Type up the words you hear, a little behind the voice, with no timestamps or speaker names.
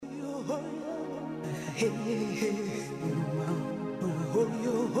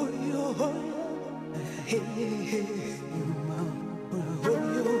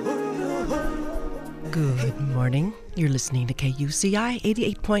Good morning. You're listening to KUCI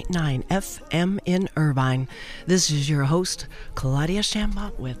 88.9 FM in Irvine. This is your host, Claudia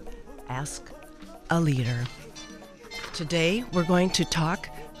Shambach with Ask a Leader. Today, we're going to talk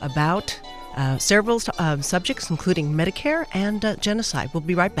about several subjects, including Medicare and genocide. We'll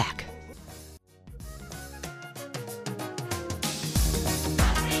be right back.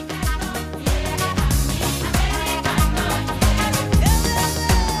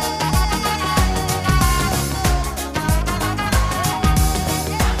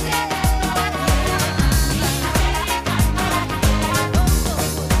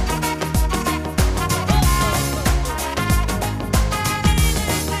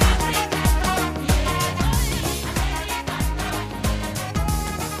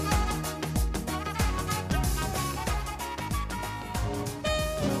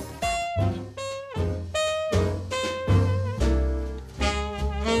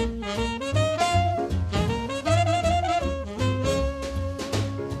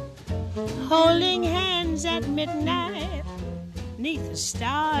 Holding hands at midnight, 'neath a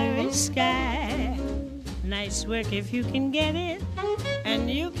starry sky. Nice work if you can get it,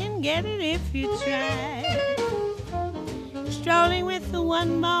 and you can get it if you try. Strolling with the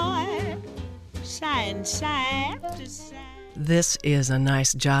one more, side to side. This is a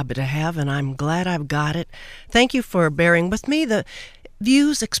nice job to have, and I'm glad I've got it. Thank you for bearing with me. The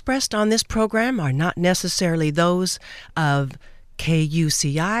views expressed on this program are not necessarily those of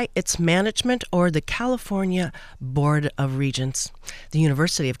KUCI, its management, or the California Board of Regents, the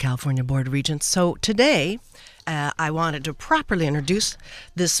University of California Board of Regents. So today, I wanted to properly introduce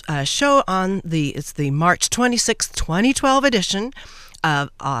this show on it's the March 26th, 2012 edition of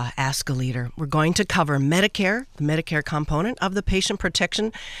Ask a Leader. We're going to cover Medicare, the Medicare component of the Patient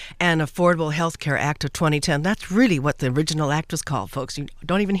Protection and Affordable Health Care Act of 2010. That's really what the original act was called, folks. You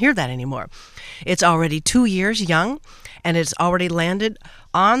don't even hear that anymore. It's already 2 years young, and it's already landed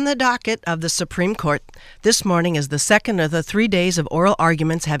on the docket of the Supreme Court. This morning is the second of the 3 days of oral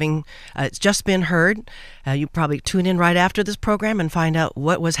arguments having it's just been heard. You probably tune in right after this program and find out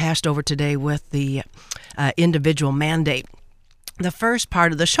what was hashed over today with the individual mandate. The first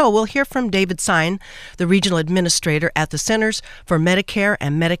part of the show, we'll hear from David Sine, the regional administrator at the Centers for Medicare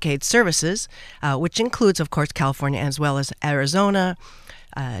and Medicaid Services, which includes, of course, California as well as Arizona,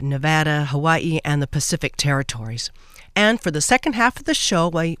 Nevada, Hawaii, and the Pacific Territories. And for the second half of the show,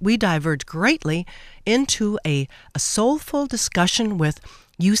 we diverge greatly into a soulful discussion with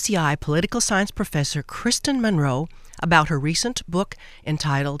UCI political science professor Kristen Monroe about her recent book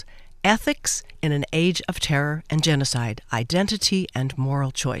entitled Ethics in an Age of Terror and Genocide, Identity and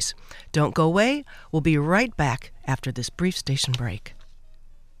Moral Choice. Don't go away. We'll be right back after this brief station break.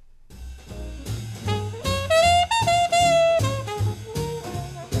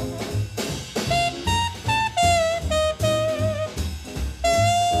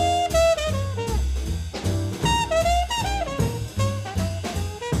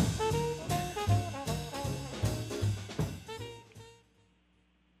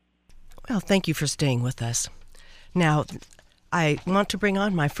 Well, thank you for staying with us. Now, I want to bring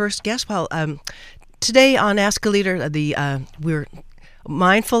on my first guest. Well, today on Ask a Leader, we're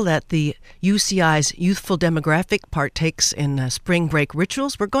mindful that the UCI's youthful demographic partakes in spring break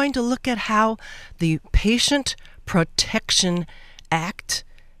rituals. We're going to look at how the Patient Protection Act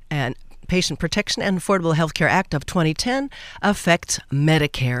and Patient Protection and Affordable Health Care Act of 2010 affects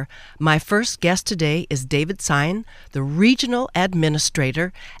Medicare. My first guest today is David Sine, the Regional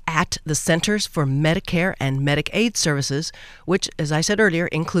Administrator at the Centers for Medicare and Medicaid Services, which, as I said earlier,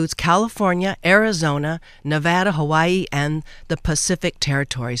 includes California, Arizona, Nevada, Hawaii, and the Pacific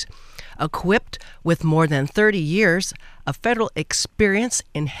Territories. Equipped with more than 30 years of federal experience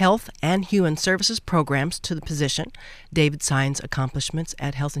in health and human services programs to the position, David Sine's accomplishments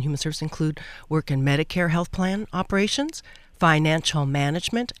at Health and Human Services include work in Medicare health plan operations, financial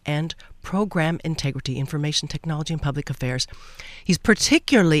management, and program integrity, information technology, and public affairs. He's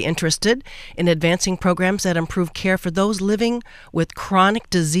particularly interested in advancing programs that improve care for those living with chronic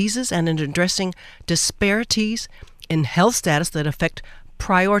diseases and in addressing disparities in health status that affect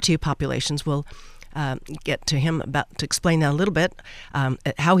priority populations. We'll get to him to explain that a little bit,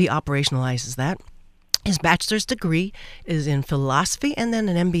 how he operationalizes that. His bachelor's degree is in philosophy and then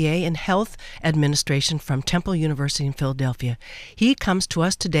an MBA in health administration from Temple University in Philadelphia. He comes to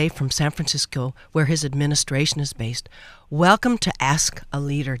us today from San Francisco, where his administration is based. Welcome to Ask a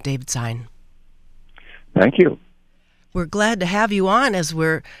Leader, David Sine. Thank you. We're glad to have you on as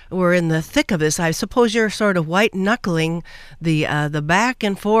we're in the thick of this. I suppose you're sort of white knuckling the back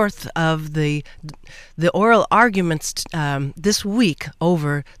and forth of the oral arguments this week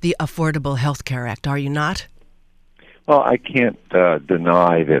over the Affordable Health Care Act. Are you not? Well, I can't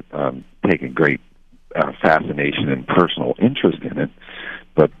deny that I'm taking great fascination and personal interest in it,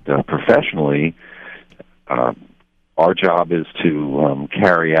 but professionally, our job is to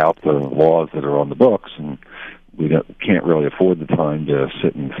carry out the laws that are on the books, and we can't really afford the time to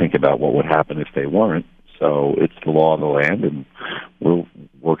sit and think about what would happen if they weren't. So it's the law of the land, and we're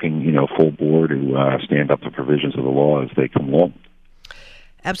working, full bore to stand up the provisions of the law as they come along.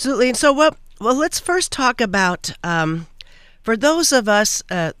 Absolutely. And so, well, let's first talk about, for those of us,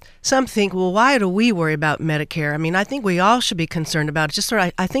 some think, well, why do we worry about Medicare? I mean, I think we all should be concerned about it. Just sort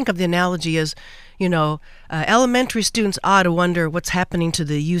of, I think of the analogy as, elementary students ought to wonder what's happening to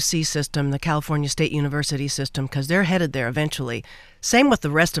the UC system, the California State University system, because they're headed there eventually. Same with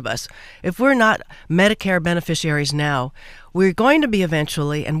the rest of us. If we're not Medicare beneficiaries now, we're going to be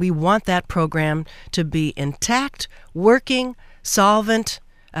eventually, and we want that program to be intact, working, solvent,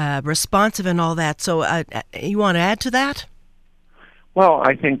 responsive, and all that. So you want to add to that? Well,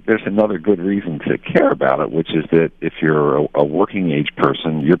 I think there's another good reason to care about it, which is that if you're a working age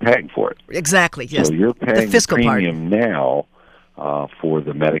person, you're paying for it. Exactly, yes. So you're paying the fiscal premium now for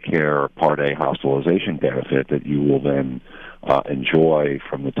the Medicare Part A hospitalization benefit that you will then enjoy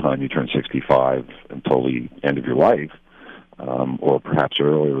from the time you turn 65 until the end of your life, or perhaps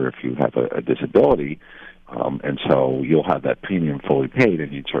earlier if you have a disability. And so you'll have that premium fully paid,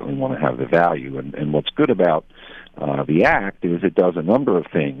 and you'd certainly want to have the value. And what's good about the Act is it does a number of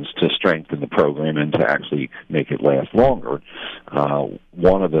things to strengthen the program and to actually make it last longer.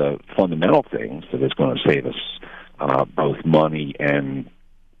 One of the fundamental things that is going to save us both money and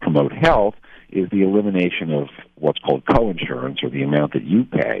promote health is the elimination of what's called coinsurance, or the amount that you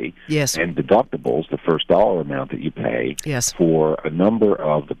pay, yes, and deductibles, the first dollar amount that you pay, yes, for a number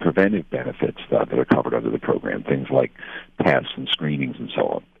of the preventive benefits that are covered under the program, things like tests and screenings and so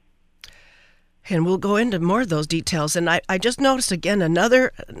on. And we'll go into more of those details. And I just noticed again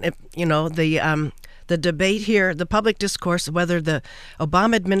another, the debate here, the public discourse, whether the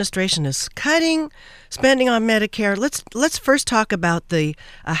Obama administration is cutting spending on Medicare. Let's first talk about the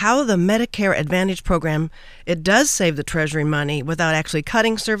how the Medicare Advantage program, it does save the Treasury money without actually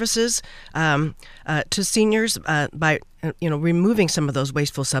cutting services to seniors by removing some of those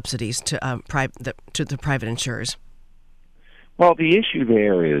wasteful subsidies to the private insurers. Well, the issue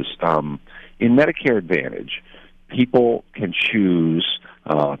there is in Medicare Advantage, people can choose,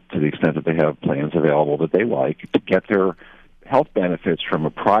 to the extent that they have plans available that they like, to get their health benefits from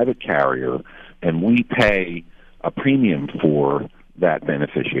a private carrier, and we pay a premium for that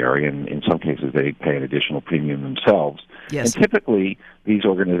beneficiary, and in some cases they pay an additional premium themselves. Yes. And typically, these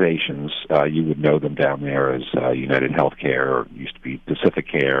organizations, you would know them down there as United Healthcare, or used to be Pacific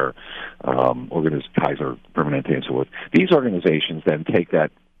Care, Kaiser Permanente, and so forth. These organizations then take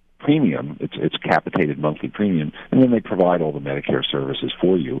that premium, it's capitated monthly premium, and then they provide all the Medicare services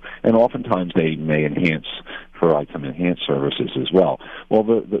for you. And oftentimes they may provide some enhanced services as well. Well,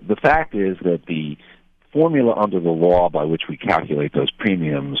 the fact is that the formula under the law by which we calculate those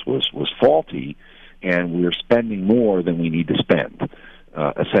premiums was faulty, and we're spending more than we need to spend.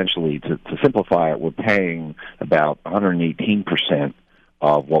 Essentially, to simplify it, we're paying about 118%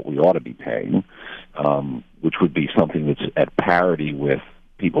 of what we ought to be paying, which would be something that's at parity with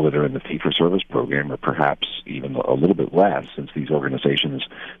people that are in the fee-for-service program, or perhaps even a little bit less, since these organizations,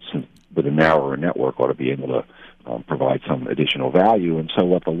 with a narrower network, ought to be able to provide some additional value. And so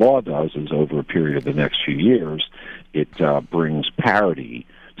what the law does is, over a period of the next few years, it brings parity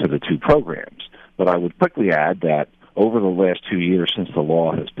to the two programs. But I would quickly add that over the last 2 years since the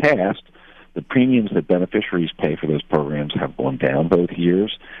law has passed, the premiums that beneficiaries pay for those programs have gone down both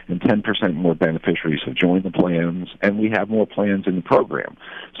years, and 10% more beneficiaries have joined the plans, and we have more plans in the program.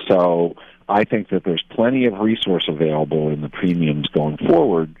 So I think that there's plenty of resource available in the premiums going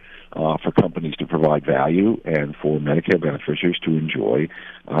forward for companies to provide value, and for Medicare beneficiaries to enjoy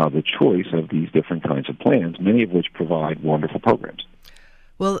the choice of these different kinds of plans, many of which provide wonderful programs.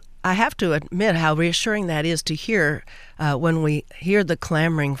 Well, I have to admit how reassuring that is to hear when we hear the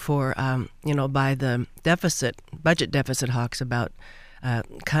clamoring for, by the budget deficit hawks about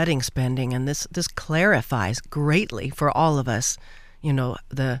cutting spending, and this clarifies greatly for all of us,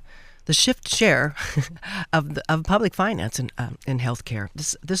 the shift share of public finance in healthcare.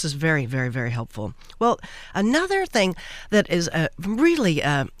 This is very, very, very helpful. Well, another thing that is really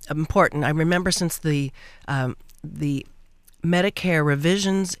important, I remember since the Medicare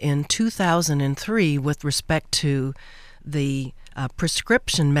revisions in 2003 with respect to the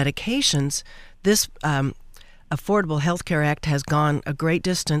prescription medications, this Affordable Health Care Act has gone a great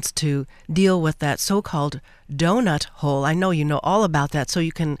distance to deal with that so-called donut hole. I know you know all about that, so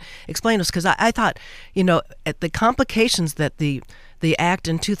you can explain to us, because I thought, at the complications that the act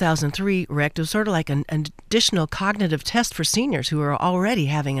in 2003 wrecked was sort of like an additional cognitive test for seniors who are already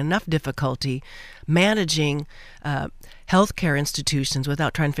having enough difficulty managing healthcare institutions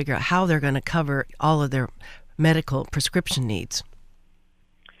without trying to figure out how they're going to cover all of their medical prescription needs.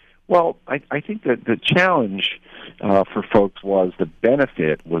 Well, I think that the challenge for folks was the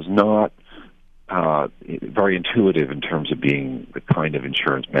benefit was not very intuitive in terms of being the kind of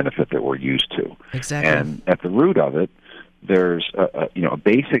insurance benefit that we're used to. Exactly. And at the root of it, there's a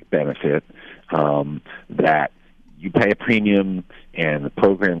basic benefit that you pay a premium and the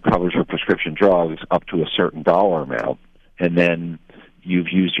program covers your prescription drugs up to a certain dollar amount, and then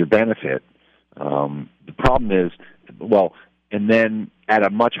you've used your benefit. The problem is, and then at a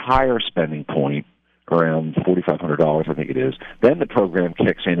much higher spending point, around $4,500, I think it is, then the program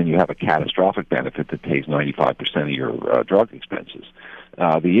kicks in and you have a catastrophic benefit that pays 95% of your drug expenses.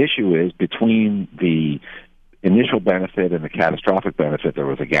 The issue is between the initial benefit and the catastrophic benefit, there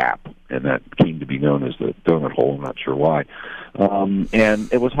was a gap, and that came to be known as the donut hole. I'm not sure why.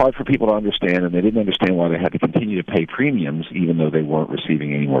 And it was hard for people to understand, and they didn't understand why they had to continue to pay premiums even though they weren't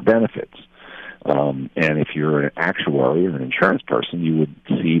receiving any more benefits. And if you're an actuary or an insurance person, you would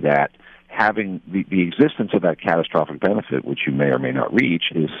see that having the existence of that catastrophic benefit, which you may or may not reach,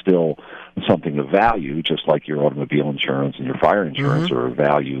 is still something of value, just like your automobile insurance and your fire insurance are of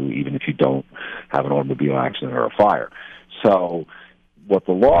value even if you don't have an automobile accident or a fire. So what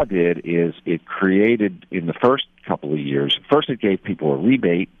the law did is it created, in the first couple of years, first it gave people a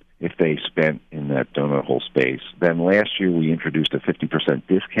rebate if they spent in that donut hole space. Then last year we introduced a 50%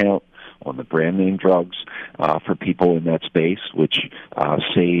 discount on the brand name drugs for people in that space, which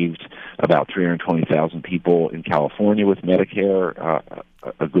saved about 320,000 people in California with Medicare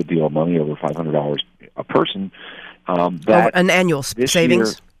a good deal of money, over $500 a person. An annual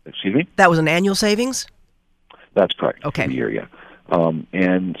savings? Excuse me? That was an annual savings? That's correct. Okay. For the year, yeah.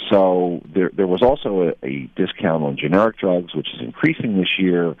 And so there was also a discount on generic drugs, which is increasing this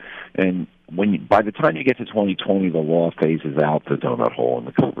year. And by the time you get to 2020, the law phases out the donut hole, and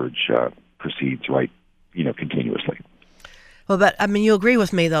the coverage proceeds continuously. Well, but you'll agree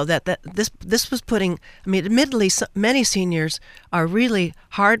with me though that this was putting. Admittedly, many seniors are really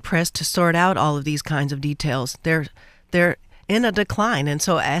hard pressed to sort out all of these kinds of details. They're in a decline, and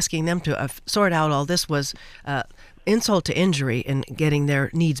so asking them to sort out all this was insult to injury in getting their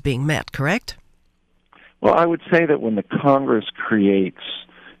needs being met. Correct? Well, I would say that when the Congress creates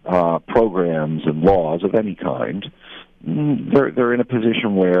programs and laws of any kind, they're in a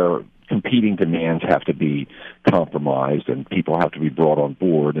position where competing demands have to be compromised and people have to be brought on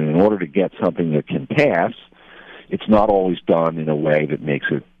board. And in order to get something that can pass, it's not always done in a way that makes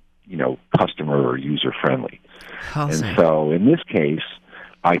it, customer or user friendly. And so in this case,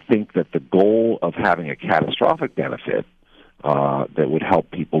 I think that the goal of having a catastrophic benefit that would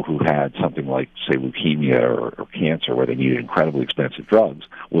help people who had something like, say, leukemia or cancer, where they needed incredibly expensive drugs,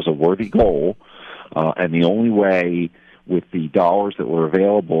 was a worthy goal. And the only way, with the dollars that were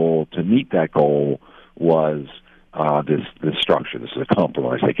available to meet that goal, was this structure. This is a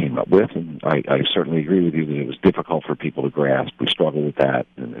compromise they came up with, and I certainly agree with you that it was difficult for people to grasp. We struggle with that,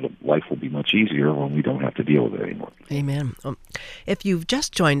 and life will be much easier when we don't have to deal with it anymore. Amen. If you've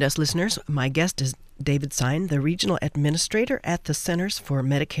just joined us, listeners, my guest is David Sine, the Regional Administrator at the Centers for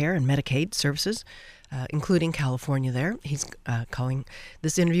Medicare and Medicaid Services, including California there. He's calling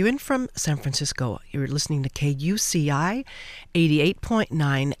this interview in from San Francisco. You're listening to KUCI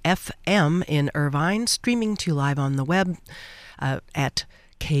 88.9 FM in Irvine, streaming to you live on the web at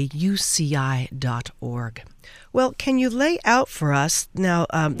kuci.org. Well, can you lay out for us now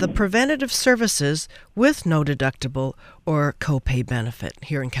the preventative services with no deductible or copay benefit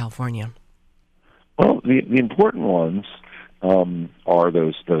here in California? Well, the important ones are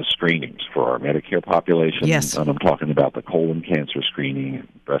those screenings for our Medicare population. Yes. And I'm talking about the colon cancer screening,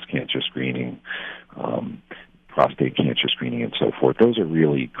 breast cancer screening, prostate cancer screening, and so forth. Those are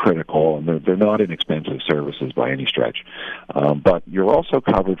really critical, and they're not inexpensive services by any stretch. But you're also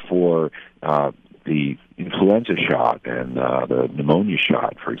covered for the influenza shot and the pneumonia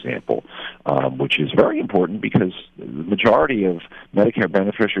shot, for example, which is very important because the majority of Medicare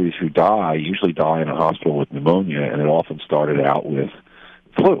beneficiaries who die usually die in a hospital with pneumonia, and it often started out with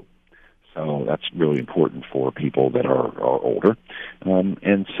flu. So that's really important for people that are older.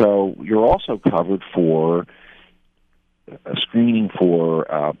 And so you're also covered for a screening for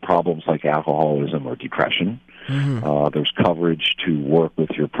problems like alcoholism or depression. There's coverage to work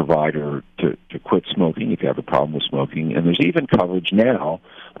with your provider to quit smoking if you have a problem with smoking. And there's even coverage now,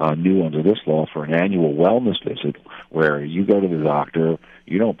 new under this law, for an annual wellness visit where you go to the doctor,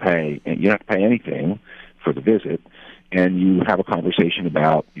 you don't have to pay anything for the visit, and you have a conversation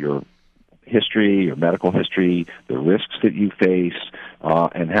about your history, your medical history, the risks that you face,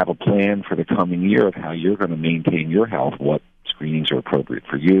 and have a plan for the coming year of how you're going to maintain your health, what screenings are appropriate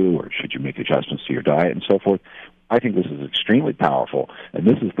for you, or should you make adjustments to your diet, and so forth. I think this is extremely powerful, and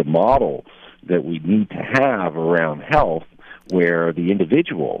this is the model that we need to have around health, where the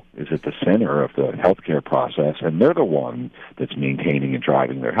individual is at the center of the healthcare process, and they're the one that's maintaining and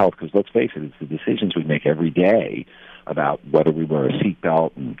driving their health. Because let's face it, it's the decisions we make every day about whether we wear a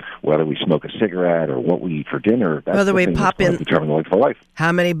seatbelt and whether we smoke a cigarette or what we eat for dinner. That's whether we pop in, determine the length of our life.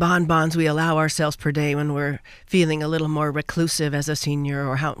 How many bonbons we allow ourselves per day when we're feeling a little more reclusive as a senior,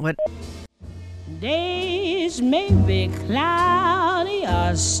 or what. Days may be cloudy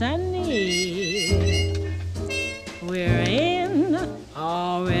or sunny. We're in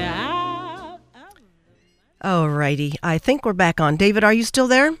or we're out. All righty. I think we're back on. David, are you still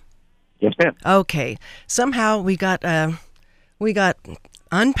there? Yes, ma'am. Okay. Somehow we got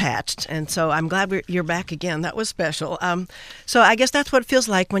unpatched, and so I'm glad you're back again. That was special. So I guess that's what it feels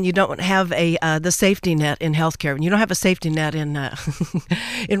like when you don't have the safety net in healthcare. When you don't have a safety net in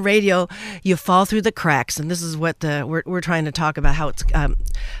in radio, you fall through the cracks. And this is what we're trying to talk about. How it's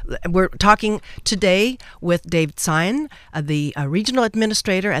we're talking today with David Sion, the regional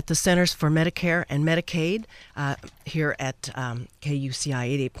administrator at the Centers for Medicare and Medicaid here at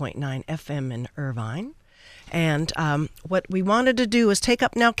KUCI 88.9 FM in Irvine. And what we wanted to do is take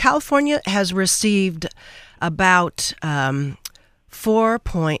up now. California has received about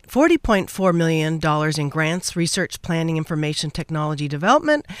 $40.4 million in grants, research, planning, information technology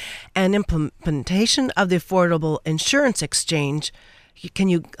development, and implementation of the Affordable Insurance Exchange. Can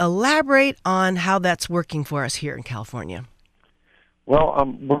you elaborate on how that's working for us here in California? Well,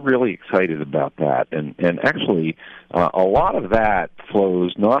 we're really excited about that, and actually, a lot of that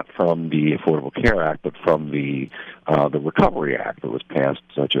flows not from the Affordable Care Act, but from the Recovery Act that was passed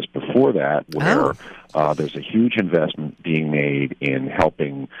just before that, where there's a huge investment being made in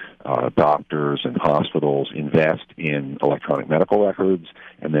helping doctors and hospitals invest in electronic medical records,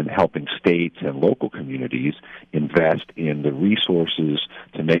 and then helping states and local communities invest in the resources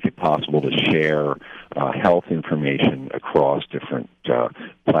to make it possible to share health information across different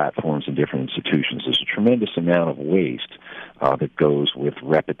platforms and different institutions. There's a tremendous amount of waste that goes with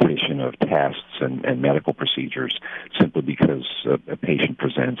repetition of tests and medical procedures simply because a patient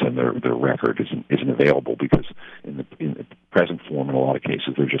presents and their record isn't available because in the present form, in a lot of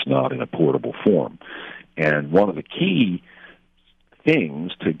cases, they're just not in a portable form. And one of the key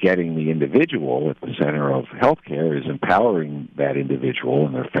things to getting the individual at the center of healthcare is empowering that individual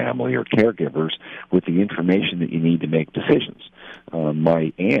and their family or caregivers with the information that you need to make decisions.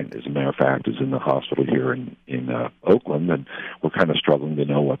 My aunt, as a matter of fact, is in the hospital here in Oakland, and we're kind of struggling to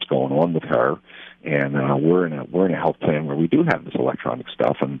know what's going on with her. And we're in a health plan where we do have this electronic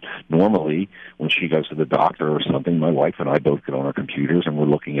stuff. And normally, when she goes to the doctor or something, my wife and I both get on our computers and we're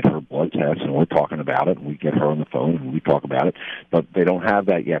looking at her blood tests and we're talking about it. And we get her on the phone and we talk about it. But they don't have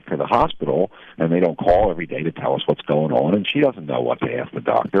that yet for the hospital, and they don't call every day to tell us what's going on. And she doesn't know what to ask the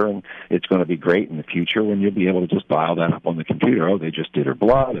doctor. And it's going to be great in the future when you'll be able to just dial that up on the computer. Oh, they just did her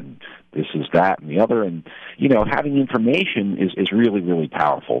blood, and this is that and the other. And having information is really, really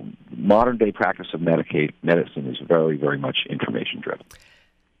powerful. Modern day practice of medicine is very, very much information driven.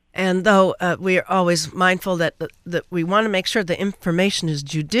 And though we are always mindful that we want to make sure the information is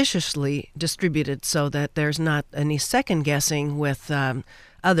judiciously distributed so that there's not any second guessing with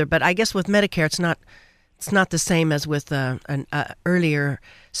but I guess with Medicare it's not the same as with an earlier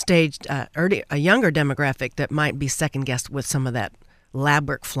stage, a younger demographic that might be second guessed with some of that lab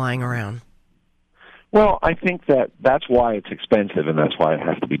work flying around. Well, I think that's why it's expensive, and that's why it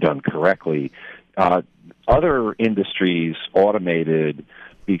has to be done correctly. Other industries automated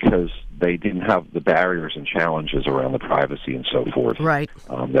because they didn't have the barriers and challenges around the privacy and so forth, right?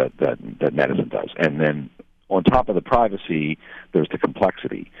 That medicine does. And then on top of the privacy, there's the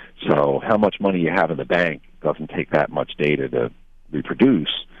complexity. So how much money you have in the bank doesn't take that much data to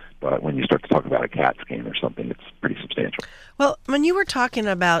reproduce. But when you start to talk about a CAT scan or something, it's pretty substantial. Well, when you were talking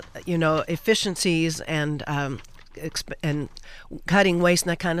about, efficiencies and cutting waste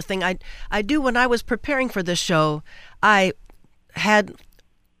and that kind of thing, I do, when I was preparing for this show, I had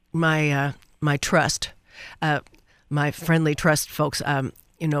my trust, my friendly trust folks,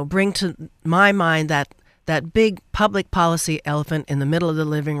 bring to my mind that that big public policy elephant in the middle of the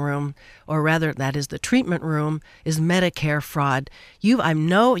living room, or rather, that is the treatment room, is Medicare fraud. I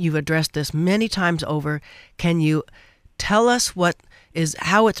know you've addressed this many times over. Can you tell us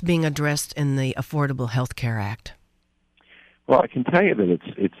how it's being addressed in the Affordable Health Care Act? Well, I can tell you that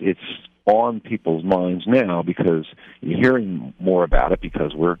it's on people's minds now because you're hearing more about it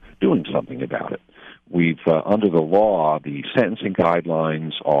because we're doing something about it. We've under the law, the sentencing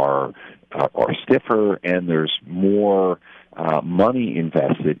guidelines are stiffer, and there's more money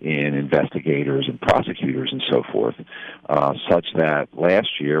invested in investigators and prosecutors and so forth, such that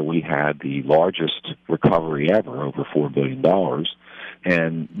last year we had the largest recovery ever, over $4 billion.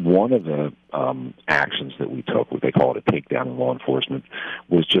 And one of the actions that we took, what they call it a takedown in law enforcement,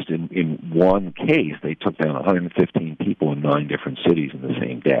 was just in one case, they took down 115 people in 9 different cities in the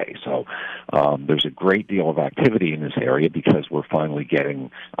same day. So there's a great deal of activity in this area because we're finally getting,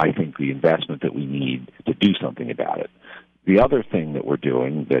 I think, the investment that we need to do something about it. The other thing that we're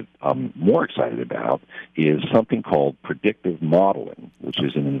doing that I'm more excited about is something called predictive modeling, which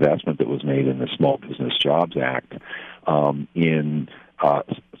is an investment that was made in the Small Business Jobs Act in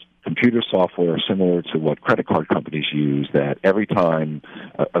computer software similar to what credit card companies use, that every time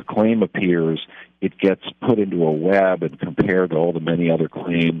a claim appears, it gets put into a web and compared to all the many other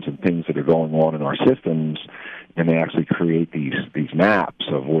claims and things that are going on in our systems, and they actually create these maps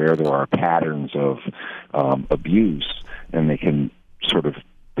of where there are patterns of abuse, and they can sort of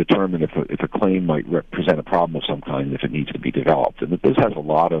determine if a claim might represent a problem of some kind, if it needs to be developed. And this has a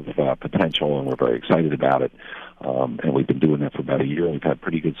lot of potential, and we're very excited about it. And we've been doing that for about a year, and we've had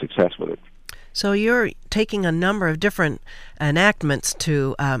pretty good success with it. So you're taking a number of different enactments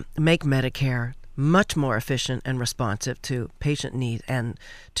to make Medicare much more efficient and responsive to patient needs and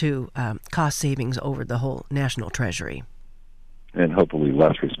to cost savings over the whole national treasury. And hopefully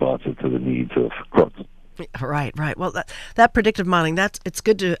less responsive to the needs of crooks. Right. Well, that predictive modeling, it's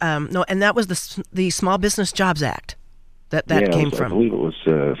good to know. And that was the Small Business Jobs Act that came from. I believe it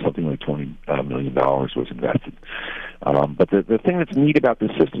was something like $20 million was invested. But the thing that's neat about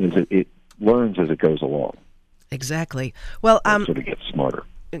this system is it learns as it goes along. Exactly. Well, it sort of gets smarter.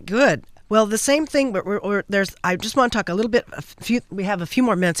 Good. Well, the same thing, but I just want to talk a little bit. We have a few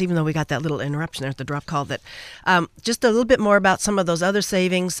more minutes, even though we got that little interruption there at the drop call. That just a little bit more about some of those other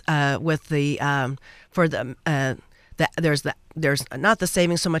savings with the there's not the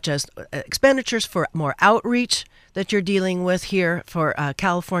savings so much as expenditures for more outreach that you're dealing with here for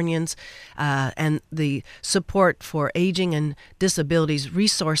Californians, and the support for aging and disabilities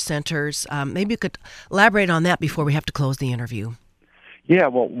resource centers. Maybe you could elaborate on that before we have to close the interview. Yeah,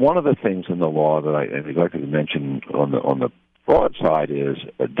 well, one of the things in the law that I neglected to mention on the fraud side is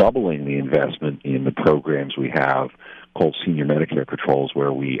doubling the investment in the programs we have called Senior Medicare Patrols,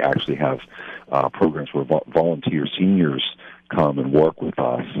 where we actually have programs where volunteer seniors come and work with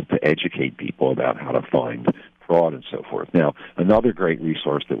us to educate people about how to find fraud and so forth. Now, another great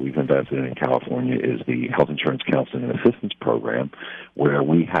resource that we've invested in California is the Health Insurance Counseling and Assistance Program, where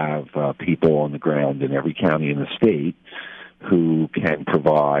we have people on the ground in every county in the state who can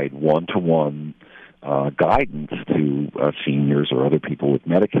provide one-to-one guidance to seniors or other people with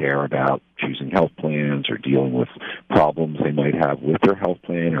Medicare about choosing health plans or dealing with problems they might have with their health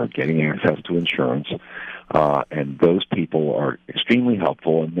plan or getting access to insurance. And those people are extremely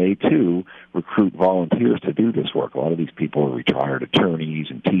helpful, and they, too, recruit volunteers to do this work. A lot of these people are retired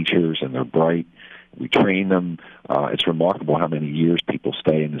attorneys and teachers, and they're bright. We train them. It's remarkable how many years people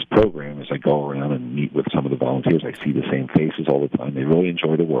stay in this program. As I go around and meet with some of the volunteers, I see the same faces all the time. They really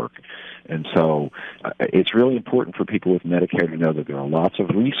enjoy the work. And so it's really important for people with Medicare to know that there are lots of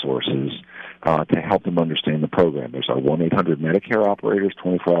resources to help them understand the program. There's our 1-800-Medicare operators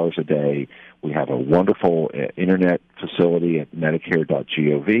 24 hours a day. We have a wonderful internet facility at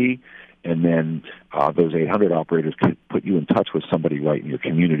Medicare.gov. And then those 800 operators can put you in touch with somebody right in your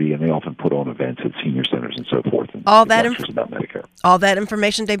community, and they often put on events at senior centers and so forth. And all that about Medicare. All that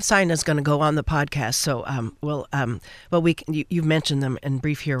information, Dave Stein, is going to go on the podcast. So, you've mentioned them in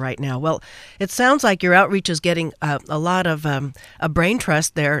brief here right now. Well, it sounds like your outreach is getting a lot of a brain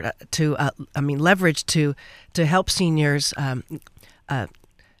trust there to leverage to help seniors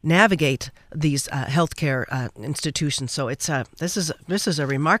navigate these healthcare institutions. So it's this is a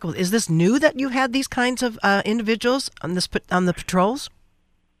remarkable. Is this new that you had these kinds of individuals on the patrols?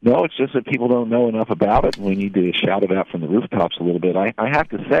 No, it's just that people don't know enough about it, and we need to shout it out from the rooftops a little bit. I have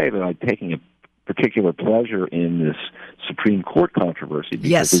to say that I'm taking a particular pleasure in this Supreme Court controversy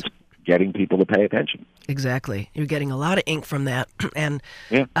because it's getting people to pay attention. Exactly. You're getting a lot of ink from that, and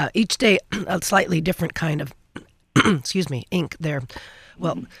each day a slightly different kind of ink there.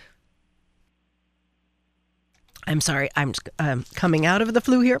 Well, I'm sorry, I'm coming out of the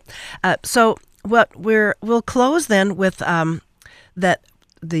flu here. So what we'll close then with that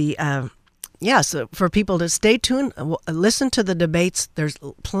the so for people to stay tuned, listen to the debates. There's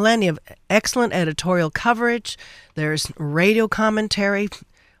plenty of excellent editorial coverage. There's radio commentary.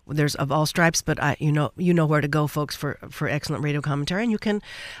 There's of all stripes, but you know where to go, folks, for excellent radio commentary. And you can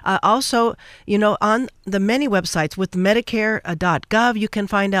also, on the many websites with Medicare.gov, you can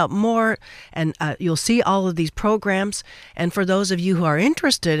find out more, and you'll see all of these programs. And for those of you who are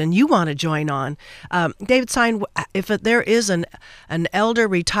interested and you want to join on, David Sine, if there is an elder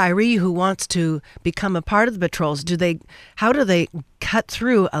retiree who wants to become a part of the patrols, how do they cut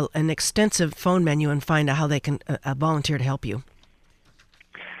through an extensive phone menu and find out how they can volunteer to help you?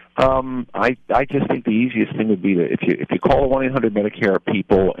 I just think the easiest thing would be that if you call 1-800-Medicare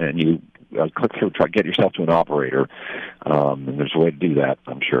people and you click through, try to get yourself to an operator, and there's a way to do that,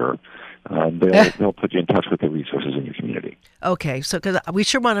 I'm sure. They'll put you in touch with the resources in your community. Okay, so because we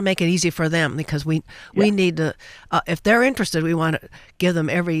sure want to make it easy for them, because we need to, if they're interested, we want to give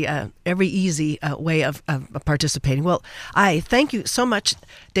them every easy way of participating. Well, I thank you so much,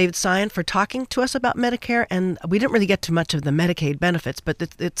 David Sine, for talking to us about Medicare, and we didn't really get to much of the Medicaid benefits, but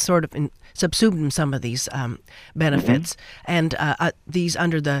it's sort of subsumed some of these benefits, and these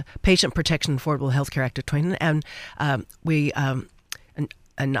under the Patient Protection and Affordable Health Care Act of 20, and we.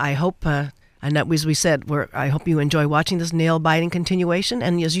 And I hope, and as we said, I hope you enjoy watching this nail-biting continuation.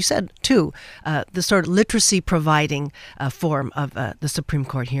 And as you said, too, the sort of literacy-providing form of the Supreme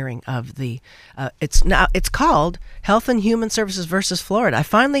Court hearing of it's called Health and Human Services versus Florida. I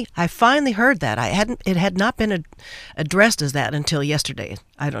finally heard that. It had not been addressed as that until yesterday.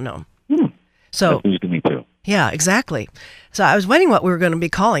 I don't know. So that's news to me too. Yeah, exactly. So I was wondering what we were going to be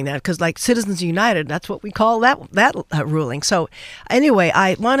calling that, because like Citizens United, that's what we call that ruling. So anyway,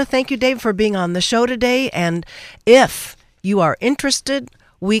 I want to thank you, Dave, for being on the show today. And if you are interested,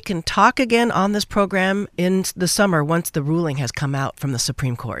 we can talk again on this program in the summer once the ruling has come out from the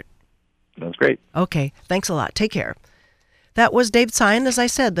Supreme Court. That's great. Okay, thanks a lot. Take care. That was Dave Sine, as I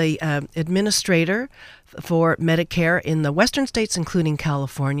said, the administrator for Medicare in the western states, including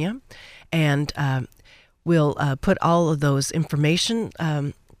California. And we'll put all of those information,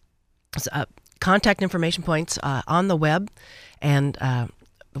 contact information points on the web and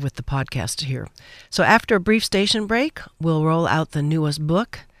with the podcast here. So after a brief station break, we'll roll out the newest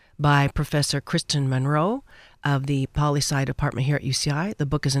book by Professor Kristen Monroe of the Poli-Sci Department here at UCI. The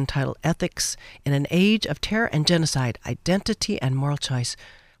book is entitled Ethics in an Age of Terror and Genocide, Identity and Moral Choice,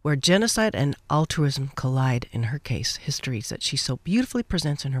 where genocide and altruism collide, in her case, histories that she so beautifully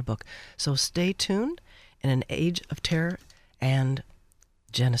presents in her book. So stay tuned. In an age of terror and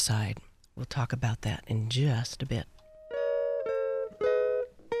genocide. We'll talk about that in just a bit.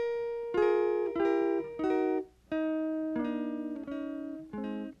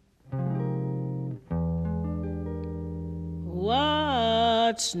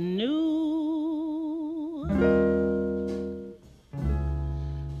 What's new?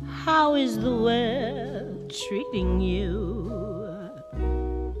 How is the world treating you?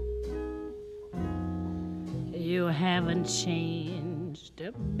 You haven't changed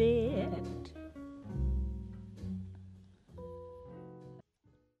a bit.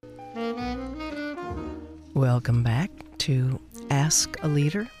 Welcome back to Ask a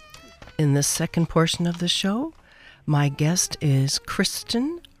Leader. In this second portion of the show, my guest is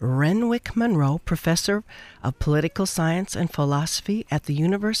Kristen Renwick Monroe, professor of political science and philosophy at the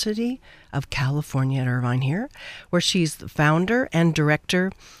University of California at Irvine here, where she's the founder and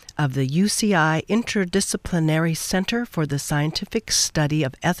director of the UCI Interdisciplinary Center for the Scientific Study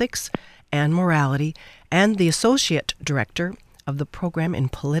of Ethics and Morality, and the associate director of the program in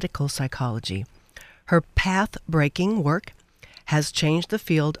political psychology. Her path-breaking work has changed the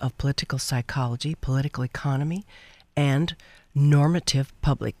field of political psychology, political economy, and normative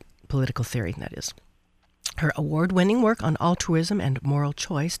political theory, that is. Her award-winning work on altruism and moral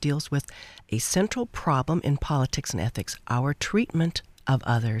choice deals with a central problem in politics and ethics, our treatment of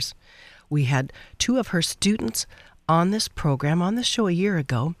others. We had two of her students on this program, on the show a year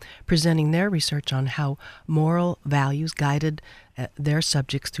ago, presenting their research on how moral values guided their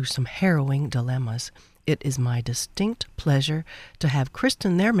subjects through some harrowing dilemmas. It is my distinct pleasure to have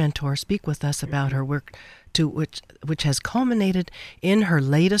Kristen, their mentor, speak with us about her work, which has culminated in her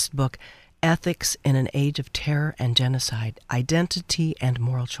latest book, Ethics in an Age of Terror and Genocide, Identity and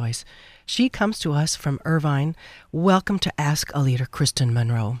Moral Choice. She comes to us from Irvine. Welcome to Ask a Leader, Kristen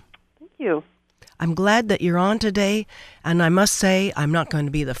Monroe. Thank you. I'm glad that you're on today, and I must say, I'm not going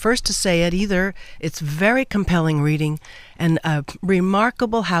to be the first to say it either. It's very compelling reading, and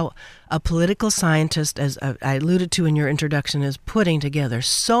remarkable how a political scientist, as I alluded to in your introduction, is putting together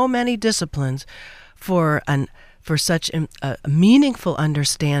so many disciplines for such a meaningful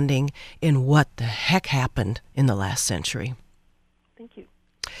understanding in what the heck happened in the last century. Thank you.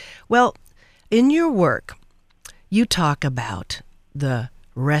 Well, in your work, you talk about the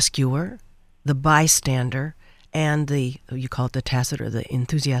rescuer, the bystander, and you call it the tacit or the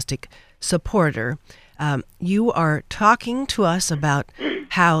enthusiastic supporter. You are talking to us about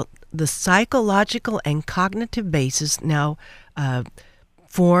how the psychological and cognitive basis now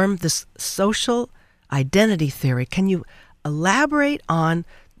form this social identity theory. Can you elaborate on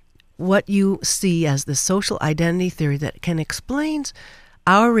what you see as the social identity theory that can explain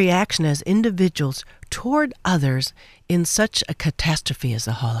our reaction as individuals toward others in such a catastrophe as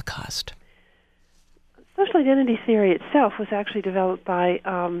the Holocaust? Social identity theory itself was actually developed by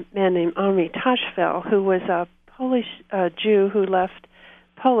a man named Henri Tajfel, who was a Polish Jew who left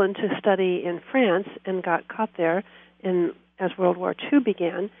Poland to study in France and got caught there as World War II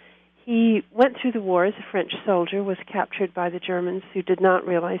began. He went through the war as a French soldier, was captured by the Germans who did not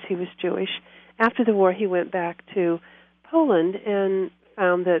realize he was Jewish. After the war, he went back to Poland and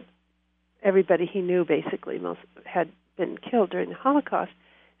found that everybody he knew basically had been killed during the Holocaust.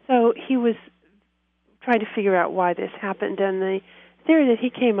 So he was trying to figure out why this happened, and the theory that he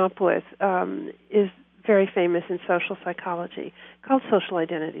came up with is very famous in social psychology, called social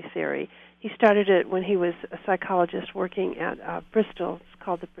identity theory. He started it when he was a psychologist working at Bristol. It's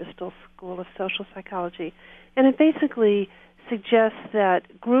called the Bristol School of Social Psychology. And it basically suggests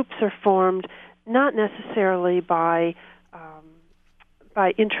that groups are formed not necessarily by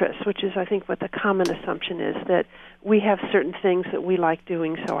interests, which is, I think, what the common assumption is, that we have certain things that we like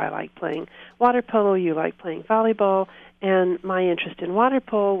doing. So I like playing water polo, you like playing volleyball, and my interest in water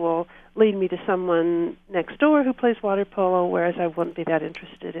polo will lead me to someone next door who plays water polo, whereas I wouldn't be that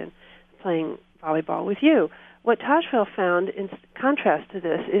interested in playing volleyball with you. What Tajfel found, in contrast to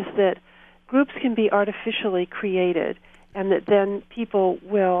this, is that groups can be artificially created, and that then people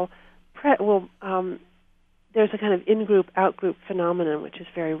will there's a kind of in-group, out-group phenomenon which is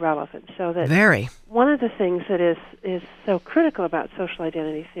very relevant. So that one of the things that is so critical about social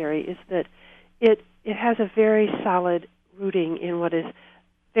identity theory is that it has a very solid rooting in what is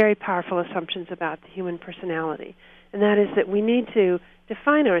very powerful assumptions about the human personality, and that is that we need to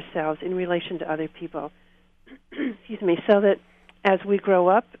define ourselves in relation to other people. Excuse me, so that as we grow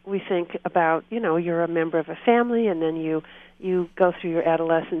up, we think about, you're a member of a family, and then you go through your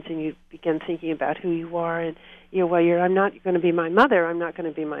adolescence and you begin thinking about who you are, and I'm not going to be my mother, I'm not going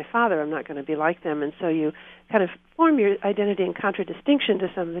to be my father, I'm not going to be like them, and so you kind of form your identity in contradistinction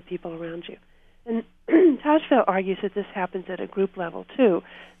to some of the people around you. And Tajfel argues that this happens at a group level too,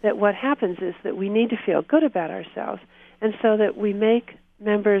 that what happens is that we need to feel good about ourselves, and so that we make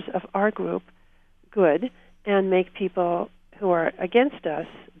members of our group good and make people who are against us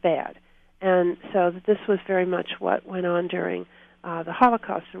bad. And so this was very much what went on during the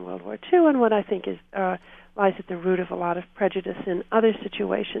Holocaust in World War II, and what I think is lies at the root of a lot of prejudice in other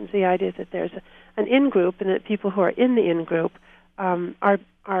situations, the idea that there's an in-group and that people who are in the in-group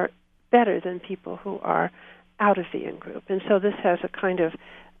are better than people who are out of the in-group. And so this has a kind of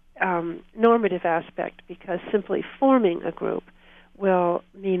normative aspect, because simply forming a group will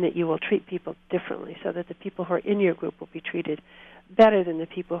mean that you will treat people differently, so that the people who are in your group will be treated better than the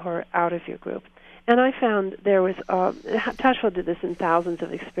people who are out of your group. And I found there was, Tajfel did this in thousands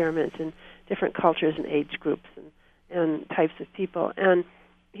of experiments in different cultures and age groups and types of people. And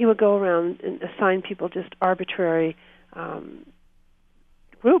he would go around and assign people just arbitrary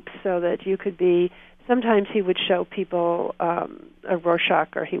groups, so that you could be, sometimes he would show people a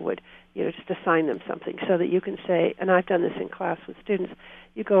Rorschach, or he would just assign them something, so that you can say, and I've done this in class with students,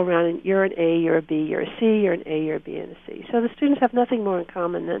 you go around and you're an A, you're a B, you're a C, you're an A, you're a B, and a C. So the students have nothing more in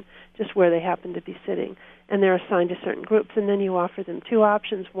common than just where they happen to be sitting, and they're assigned to certain groups, and then you offer them two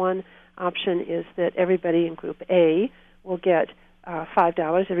options. One option is that everybody in Group A will get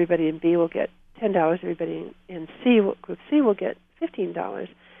 $5, everybody in B will get $10, everybody in Group C will get $15.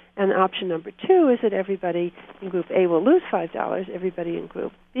 And option number two is that everybody in Group A will lose $5, everybody in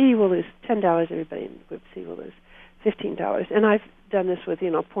Group B will lose $10, everybody in Group C will lose $15. And I've done this with,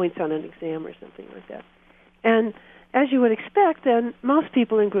 points on an exam or something like that. And as you would expect, then most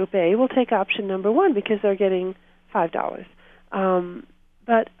people in Group A will take option number one because they're getting $5.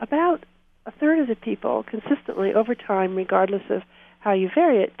 But about a third of the people consistently over time, regardless of how you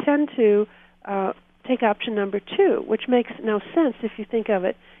vary it, tend to take option number 2, which makes no sense if you think of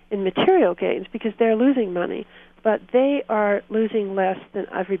it in material gains, because they're losing money, but they are losing less than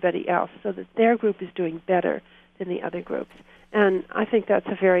everybody else, so that their group is doing better than the other groups. And I think that's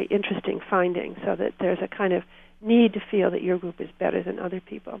a very interesting finding, so that there's a kind of need to feel that your group is better than other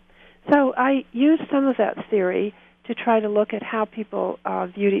people. So I used some of that theory to try to look at how people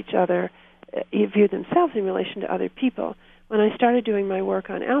viewed each other, viewed themselves in relation to other people. When I started doing my work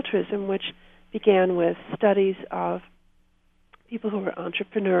on altruism, which began with studies of people who were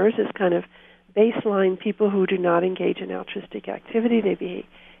entrepreneurs as kind of baseline people who do not engage in altruistic activity. They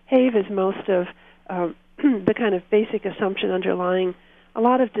behave as most of the kind of basic assumption underlying a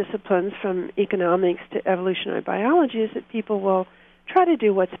lot of disciplines, from economics to evolutionary biology, is that people will try to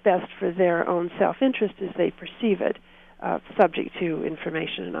do what's best for their own self-interest as they perceive it, subject to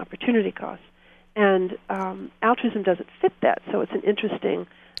information and opportunity costs. And altruism doesn't fit that, so it's an interesting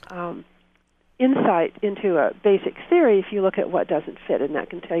insight into a basic theory if you look at what doesn't fit, and that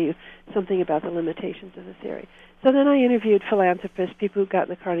can tell you something about the limitations of the theory. So then I interviewed philanthropists, people who got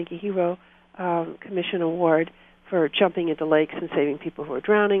the Carnegie Hero Commission Award for jumping into lakes and saving people who were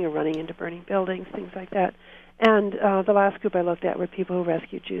drowning or running into burning buildings, things like that. And the last group I looked at were people who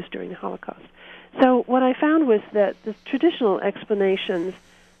rescued Jews during the Holocaust. So what I found was that the traditional explanations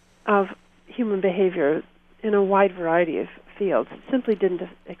of human behavior in a wide variety of fields simply didn't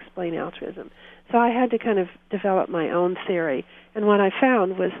explain altruism. So I had to kind of develop my own theory. And what I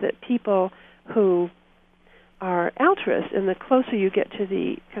found was that people who are altruists, and the closer you get to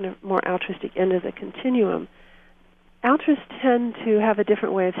the kind of more altruistic end of the continuum, altruists tend to have a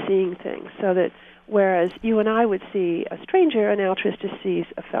different way of seeing things, so that whereas you and I would see a stranger, an altruist just sees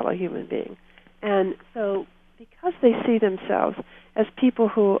a fellow human being. And so because they see themselves as people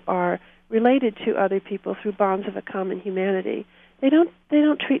who are related to other people through bonds of a common humanity, they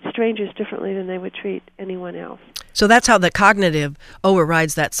don't treat strangers differently than they would treat anyone else. So that's how the cognitive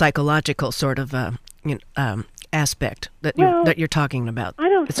overrides that psychological sort of aspect that you're talking about. I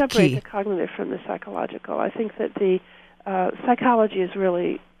don't it's separate key. The cognitive from the psychological. I think that the psychology is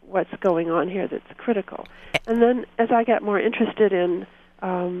really what's going on here that's critical. And then as I got more interested in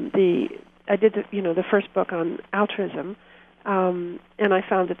I did the first book on altruism, and I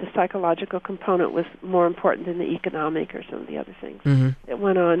found that the psychological component was more important than the economic or some of the other things that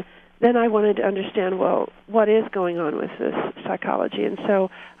went on. Then I wanted to understand, well, what is going on with this psychology? And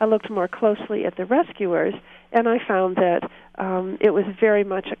so I looked more closely at the rescuers, and I found that it was very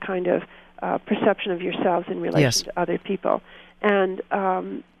much a kind of perception of yourselves in relation to other people. And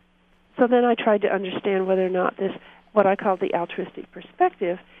so then I tried to understand whether or not this, what I call the altruistic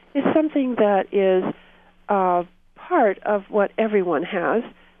perspective, is something that is part of what everyone has.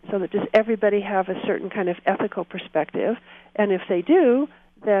 So that does everybody have a certain kind of ethical perspective? And if they do,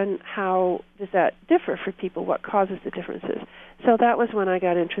 then how does that differ for people? What causes the differences? So that was when I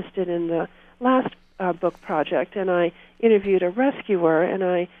got interested in the last book project, and I interviewed a rescuer, and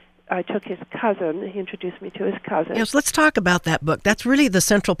I took his cousin. He introduced me to his cousin. Yes, let's talk about that book. That's really the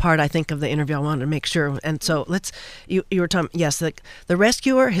central part, I think, of the interview. I wanted to make sure. And so you were talking, yes, the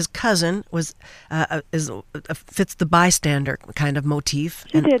rescuer, his cousin, fits the bystander kind of motif.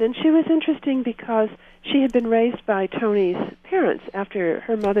 She did, and she was interesting because she had been raised by Tony's parents after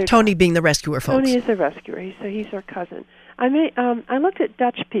her mother Tony died. being the rescuer, folks. Tony is the rescuer, so he's her cousin. I looked at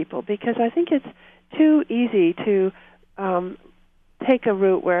Dutch people because I think it's too easy to take a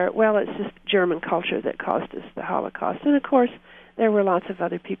route where, well, it's just German culture that caused us the Holocaust. And, of course, there were lots of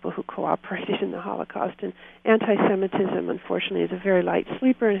other people who cooperated in the Holocaust. And anti-Semitism, unfortunately, is a very light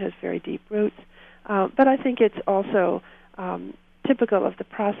sleeper and has very deep roots. But I think it's also typical of the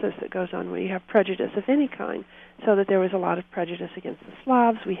process that goes on when you have prejudice of any kind, so that there was a lot of prejudice against the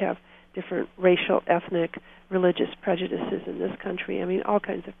Slavs. We have different racial, ethnic, religious prejudices in this country. I mean, all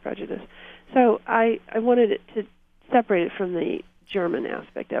kinds of prejudice. So I wanted it to separate it from the German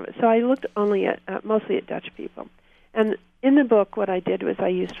aspect of it. So I looked only at mostly at Dutch people. And in the book, what I did was I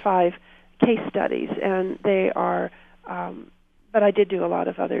used 5 case studies, and they are, but I did do a lot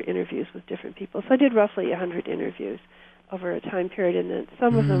of other interviews with different people. So I did roughly 100 interviews over a time period, and then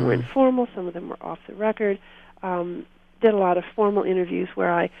some of them were informal, some of them were off the record. Did a lot of formal interviews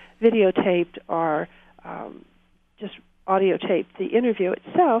where I videotaped or just audio taped the interview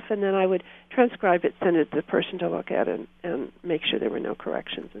itself, and then I would transcribe it, send it to the person to look at, and make sure there were no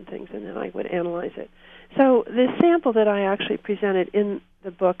corrections and things, and then I would analyze it. So the sample that I actually presented in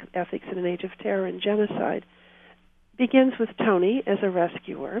the book, Ethics in an Age of Terror and Genocide, begins with Tony as a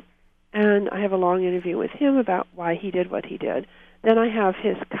rescuer, and I have a long interview with him about why he did what he did. Then I have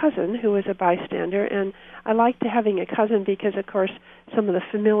his cousin, who was a bystander, and I liked having a cousin because, of course, some of the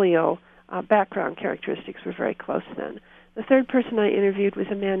familial background characteristics were very close then. The third person I interviewed was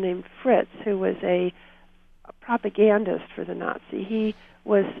a man named Fritz, who was a propagandist for the Nazi. He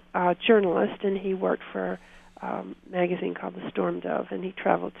was a journalist, and he worked for a magazine called The Storm Dove, and he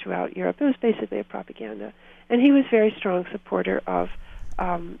traveled throughout Europe. It was basically a propaganda. And he was a very strong supporter of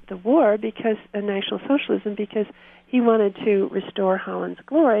the war, because National Socialism, because he wanted to restore Holland's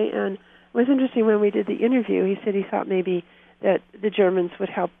glory. And it was interesting, when we did the interview, he said he thought maybe that the Germans would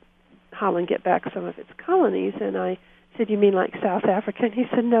help Holland get back some of its colonies. And I said, "You mean like South Africa?" And he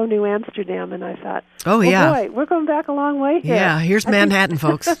said, "No, New Amsterdam." And I thought, oh yeah, boy, we're going back a long way here. Yeah, here's Manhattan,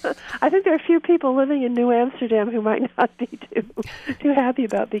 folks. I think there are a few people living in New Amsterdam who might not be too happy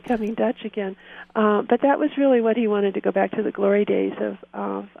about becoming Dutch again. But that was really what he wanted, to go back to the glory days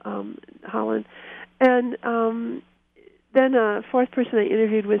of Holland. And then a fourth person I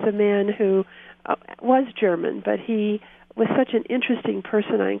interviewed was a man who was German, but he was such an interesting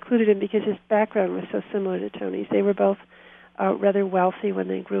person. I included him because his background was so similar to Tony's. They were both rather wealthy when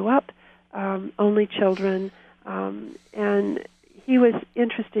they grew up, only children, and he was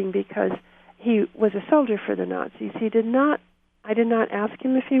interesting because he was a soldier for the Nazis. I did not ask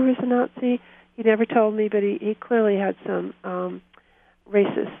him if he was a Nazi. He never told me, but he clearly had some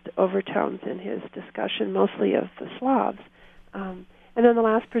racist overtones in his discussion, mostly of the Slavs. And then the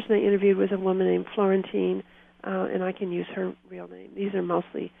last person I interviewed was a woman named Florentine, and I can use her real name. These are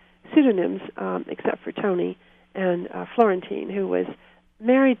mostly pseudonyms, except for Tony, and Florentine, who was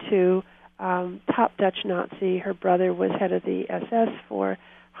married to top Dutch Nazi. Her brother was head of the SS for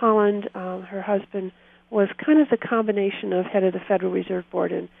Holland. Her husband was kind of the combination of head of the Federal Reserve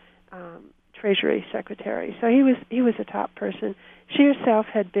Board and Treasury Secretary. So he was a top person. She herself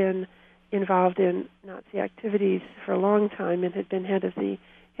had been involved in Nazi activities for a long time and had been head of the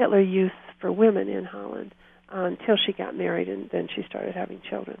Hitler Youth for Women in Holland until she got married, and then she started having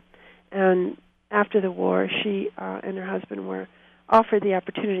children. And after the war, she and her husband were offered the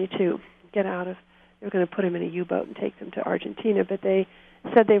opportunity to get out of, they were going to put him in a U-boat and take them to Argentina, but they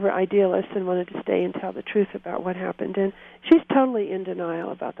said they were idealists and wanted to stay and tell the truth about what happened. And she's totally in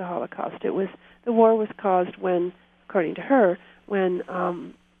denial about the Holocaust. The war was caused when, according to her, when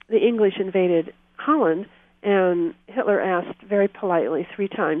the English invaded Holland, and Hitler asked very politely 3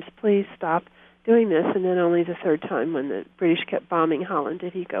 times, "Please stop doing this," and then only the third time, when the British kept bombing Holland,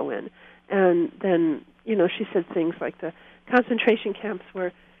 did he go in. And then, she said things like the concentration camps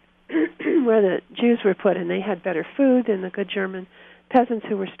were where the Jews were put, and they had better food than the good German peasants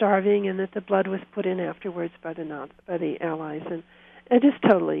who were starving, and that the blood was put in afterwards by the Allies, and just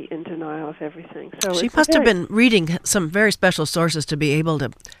totally in denial of everything. So she must have been reading some very special sources to be able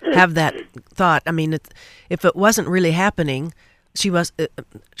to have that thought. I mean, if it wasn't really happening,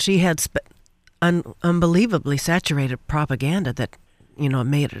 she had unbelievably saturated propaganda that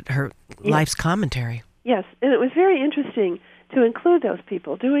made it her life's commentary. Yes, and it was very interesting to include those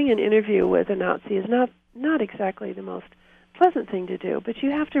people. Doing an interview with a Nazi is not exactly the most pleasant thing to do, but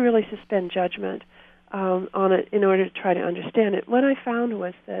you have to really suspend judgment on it in order to try to understand it. What I found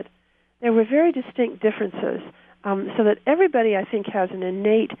was that there were very distinct differences, so that everybody, I think, has an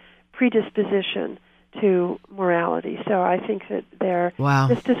innate predisposition to morality. So I think that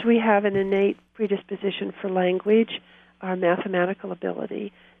just as we have an innate predisposition for language, our mathematical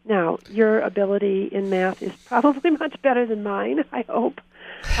ability. Now, your ability in math is probably much better than mine, I hope.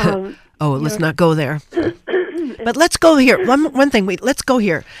 Let's not go there. But let's go here. One thing, let's go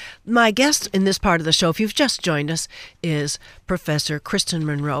here. My guest in this part of the show, if you've just joined us, is Professor Kristen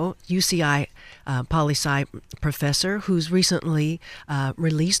Monroe, UCI poli-sci professor, who's recently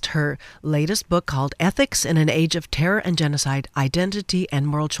released her latest book called Ethics in an Age of Terror and Genocide, Identity and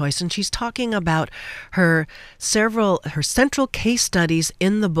Moral Choice. And she's talking about her central case studies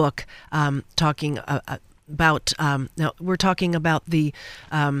in the book, talking about, now we're talking about the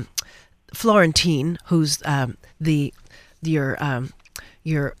Florentine, who's your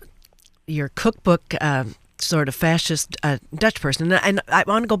cookbook sort of fascist Dutch person, and I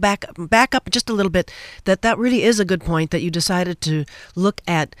want to go back up just a little bit. That really is a good point, that you decided to look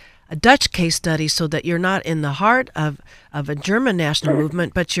at a Dutch case study so that you're not in the heart of a German national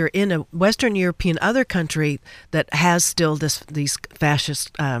movement, but you're in a Western European other country that has still these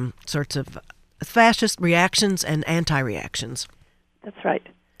fascist sorts of fascist reactions and anti-reactions. That's right.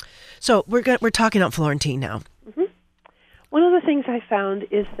 So we're talking about Florentine now. Mm-hmm. One of the things I found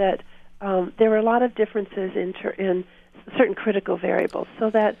is that there were a lot of differences in certain critical variables, so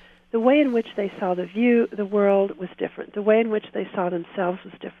that the way in which they saw the world was different. The way in which they saw themselves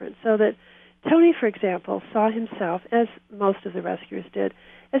was different. So that Tony, for example, saw himself, as most of the rescuers did,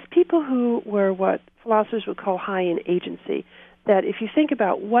 as people who were what philosophers would call high in agency. that if you think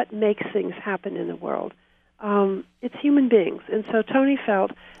about what makes things happen in the world, it's human beings. And so Tony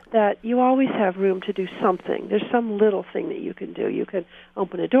felt that you always have room to do something. There's some little thing that you can do. You can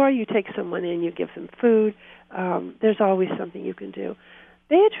open a door, you take someone in, you give them food. There's always something you can do.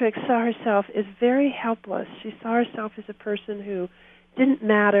 Beatrix saw herself as very helpless. She saw herself as a person who didn't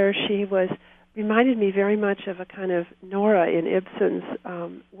matter. She reminded me very much of a kind of Nora in Ibsen's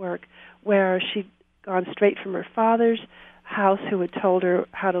work, where she'd gone straight from her father's house, who had told her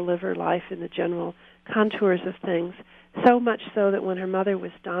how to live her life in the general contours of things, so much so that when her mother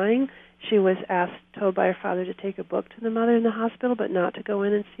was dying, she was told by her father to take a book to the mother in the hospital, but not to go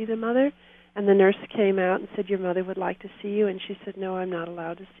in and see the mother. And the nurse came out and said, "Your mother would like to see you." And she said, "No, I'm not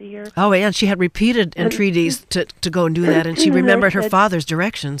allowed to see her." Oh, and she had repeated entreaties to go and do that, and she remembered her father's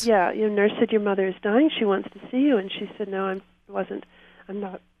directions. Yeah, the nurse said, "Your mother is dying. She wants to see you." And she said, "No, I'm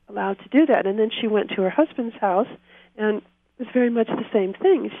not allowed to do that." And then she went to her husband's house, and it was very much the same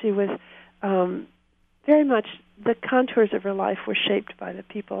thing. She was very much, the contours of her life were shaped by the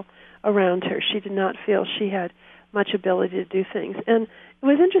people around her. She did not feel she had much ability to do things. And it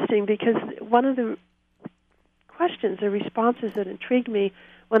was interesting because one of the questions or responses that intrigued me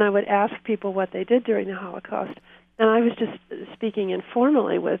when I would ask people what they did during the Holocaust, and I was just speaking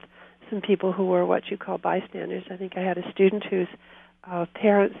informally with some people who were what you call bystanders. I think I had a student whose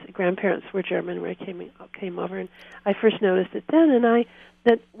grandparents were German, where I came over, and I first noticed it then,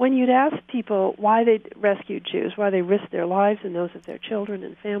 that when you'd ask people why they rescued Jews, why they risked their lives and those of their children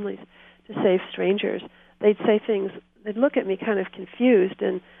and families to save strangers, they'd say things, they'd look at me kind of confused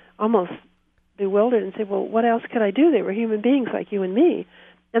and almost bewildered and say, "Well, what else could I do? They were human beings like you and me."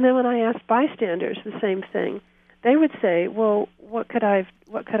 And then when I asked bystanders the same thing, they would say, "Well, what could I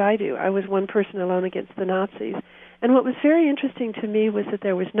do? I was one person alone against the Nazis." And what was very interesting to me was that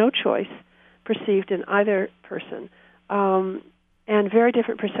there was no choice perceived in either person, and very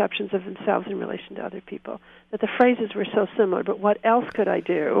different perceptions of themselves in relation to other people. That the phrases were so similar, but what else could I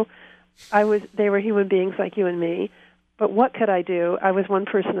do? They were human beings like you and me, but what could I do? I was one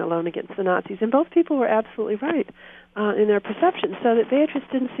person alone against the Nazis. And both people were absolutely right in their perception, so that Beatrice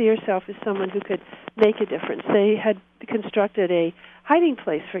didn't see herself as someone who could make a difference. They had constructed a hiding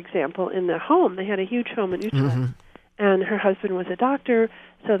place, for example, in their home. They had a huge home in Utrecht. Mm-hmm. And her husband was a doctor,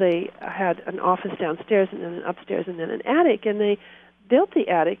 so they had an office downstairs and then an upstairs and then an attic, and they built the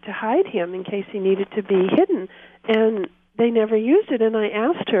attic to hide him in case he needed to be hidden, and they never used it. And I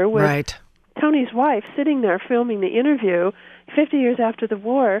asked her, with Tony's wife sitting there filming the interview 50 years after the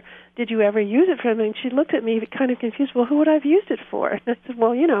war, "Did you ever use it for him?" And she looked at me kind of confused. "Well, who would I have used it for?" And I said,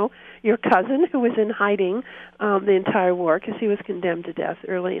 "Well, your cousin, who was in hiding the entire war because he was condemned to death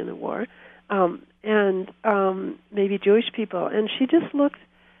early in the war, and maybe Jewish people." And she just looked.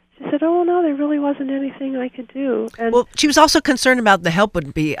 She said, "Oh, no, there really wasn't anything I could do." And well, she was also concerned about the help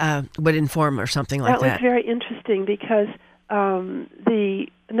would inform or something like that. That was very interesting because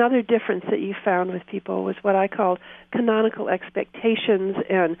another difference that you found with people was what I called canonical expectations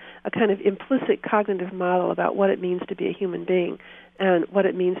and a kind of implicit cognitive model about what it means to be a human being and what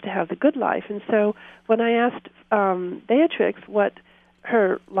it means to have the good life. And so when I asked Beatrix what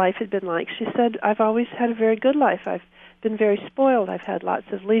her life had been like, she said, "I've always had a very good life. I've been very spoiled. I've had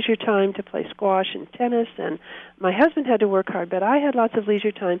lots of leisure time to play squash and tennis, and my husband had to work hard, but I had lots of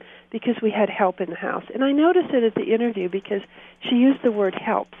leisure time because we had help in the house." And I noticed it at the interview because she used the word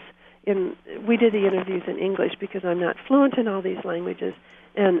helps. We did the interviews in English because I'm not fluent in all these languages,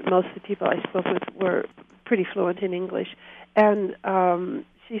 and most of the people I spoke with were pretty fluent in English. And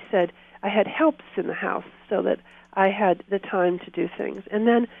she said, "I had helps in the house so that I had the time to do things." And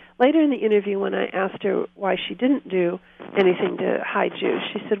then later in the interview, when I asked her why she didn't do anything to hide Jews,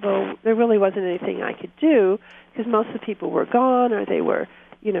 she said, "Well, there really wasn't anything I could do because most of the people were gone or they were,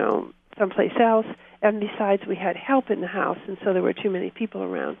 someplace else. And besides, we had help in the house, and so there were too many people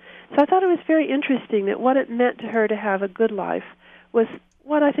around." So I thought it was very interesting that what it meant to her to have a good life was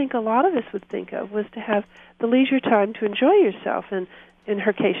what I think a lot of us would think of, was to have the leisure time to enjoy yourself. And in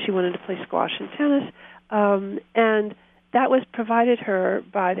her case, she wanted to play squash and tennis. And that was provided her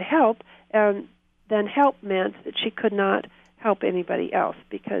by the help, and then help meant that she could not help anybody else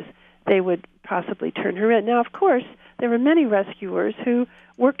because they would possibly turn her in. Now, of course, there were many rescuers who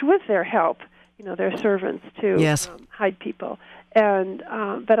worked with their help, their servants, to hide people. And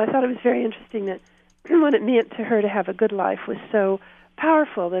but I thought it was very interesting that what it meant to her to have a good life was so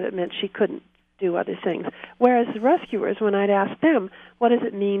powerful that it meant she couldn't do other things. Whereas the rescuers, when I'd ask them, what does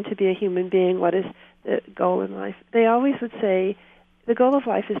it mean to be a human being, what is the goal in life, they always would say, the goal of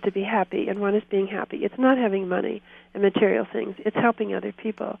life is to be happy, and one is being happy. It's not having money and material things. It's helping other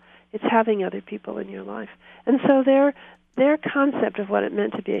people. It's having other people in your life. And so their concept of what it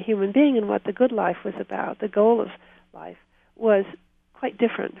meant to be a human being and what the good life was about, the goal of life, was quite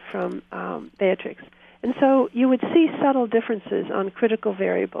different from Beatrix. And so you would see subtle differences on critical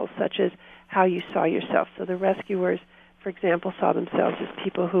variables, such as how you saw yourself. So the rescuers, for example, saw themselves as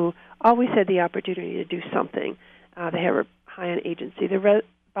people who always had the opportunity to do something. They were high on agency. The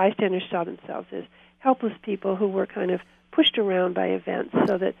bystanders saw themselves as helpless people who were kind of pushed around by events,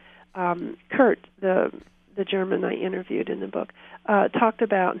 so that Kurt, the German I interviewed in the book, talked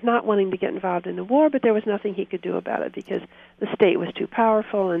about not wanting to get involved in the war, but there was nothing he could do about it because the state was too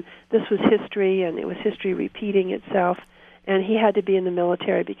powerful, and this was history, and it was history repeating itself, and he had to be in the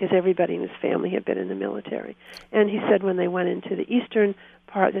military because everybody in his family had been in the military. And he said when they went into the eastern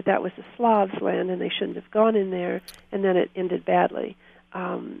part that was the Slavs' land, and they shouldn't have gone in there, and then it ended badly.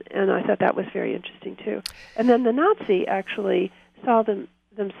 And I thought that was very interesting, too. And then the Nazi actually saw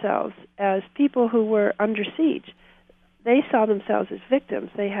themselves as people who were under siege. They saw themselves as victims.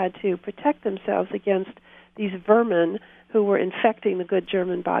 They had to protect themselves against these vermin who were infecting the good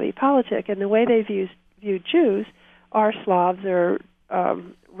German body politic. And the way they viewed Jews, are Slavs or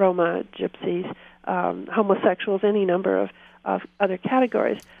Roma, Gypsies, homosexuals, any number of other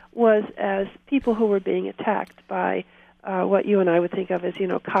categories, was as people who were being attacked by what you and I would think of as,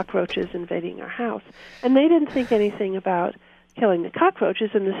 cockroaches invading our house. And they didn't think anything about killing the cockroaches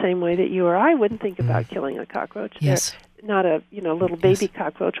in the same way that you or I wouldn't think about killing a cockroach. Yes. Not a little baby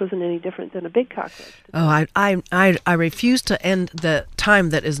cockroach wasn't any different than a big cockroach. Oh, I refuse to end the time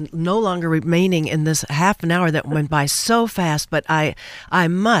that is no longer remaining in this half an hour that went by so fast. But I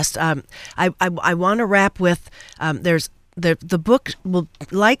must. I want to wrap with there's. The book will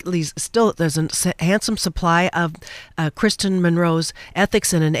likely still, there's a handsome supply of Kristen Monroe's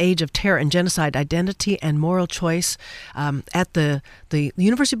Ethics in an Age of Terror and Genocide, Identity and Moral Choice at the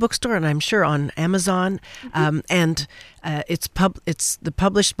University Bookstore, and I'm sure on Amazon. And it's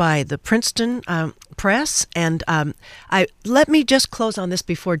published by the Princeton Press. And let me just close on this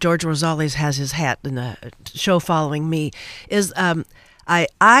before George Rosales has his hat in the show following me.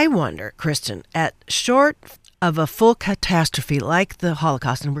 I wonder, Kristen, at short of a full catastrophe like the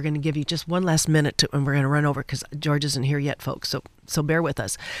Holocaust, and we're going to give you just one last minute and we're going to run over because George isn't here yet, folks, so bear with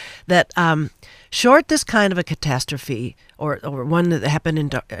us, that short this kind of a catastrophe or one that happened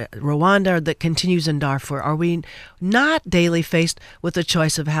in Rwanda or that continues in Darfur, are we not daily faced with the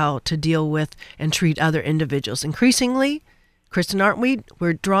choice of how to deal with and treat other individuals? Increasingly, Kristen, aren't we?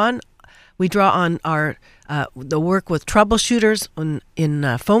 We draw on our the work with troubleshooters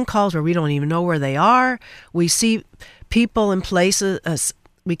in phone calls where we don't even know where they are. We see people in places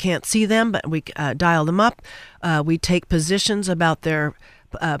we can't see them, but we dial them up. We take positions about their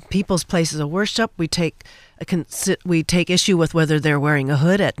people's places of worship. We take issue with whether they're wearing a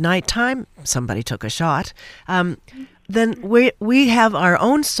hood at nighttime. Somebody took a shot. Then we have our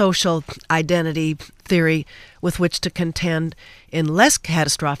own social identity theory with which to contend in less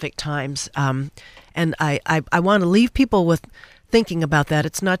catastrophic times. And I want to leave people with thinking about that.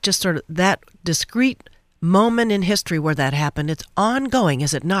 It's not just sort of that discrete moment in history where that happened. It's ongoing,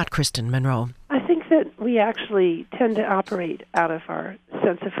 is it not, Kristen Monroe? I think that we actually tend to operate out of our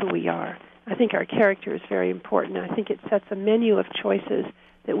sense of who we are. I think our character is very important. I think it sets a menu of choices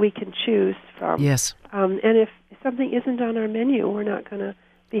that we can choose from. Yes. And if something isn't on our menu, we're not going to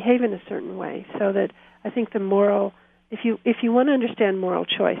behave in a certain way. So that I think the moral, if you want to understand moral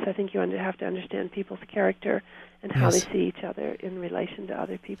choice, I think you have to understand people's character and how they see each other in relation to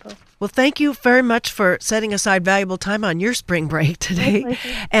other people. Well, thank you very much for setting aside valuable time on your spring break today.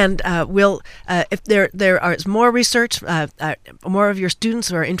 And we'll, if there is more research, more of your students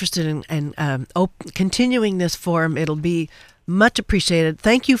who are interested in continuing this forum, it'll be much appreciated.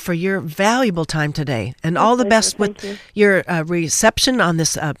 Thank you for your valuable time today, and all the best with your reception on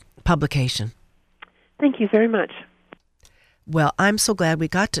this publication. Thank you very much. Well, I'm so glad we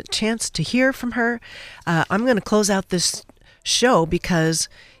got a chance to hear from her. I'm going to close out this show because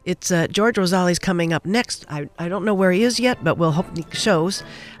it's George Rosales coming up next. I don't know where he is yet, but we'll hope he shows.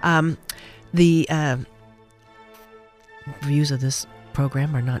 The views of this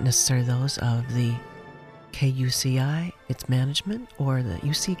program are not necessarily those of the KUCI, its management, or the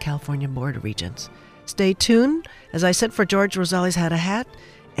UC California Board of Regents. Stay tuned. As I said, for George Rosales Had a Hat,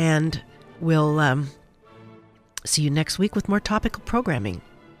 and we'll see you next week with more topical programming.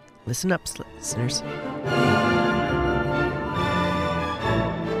 Listen up, listeners.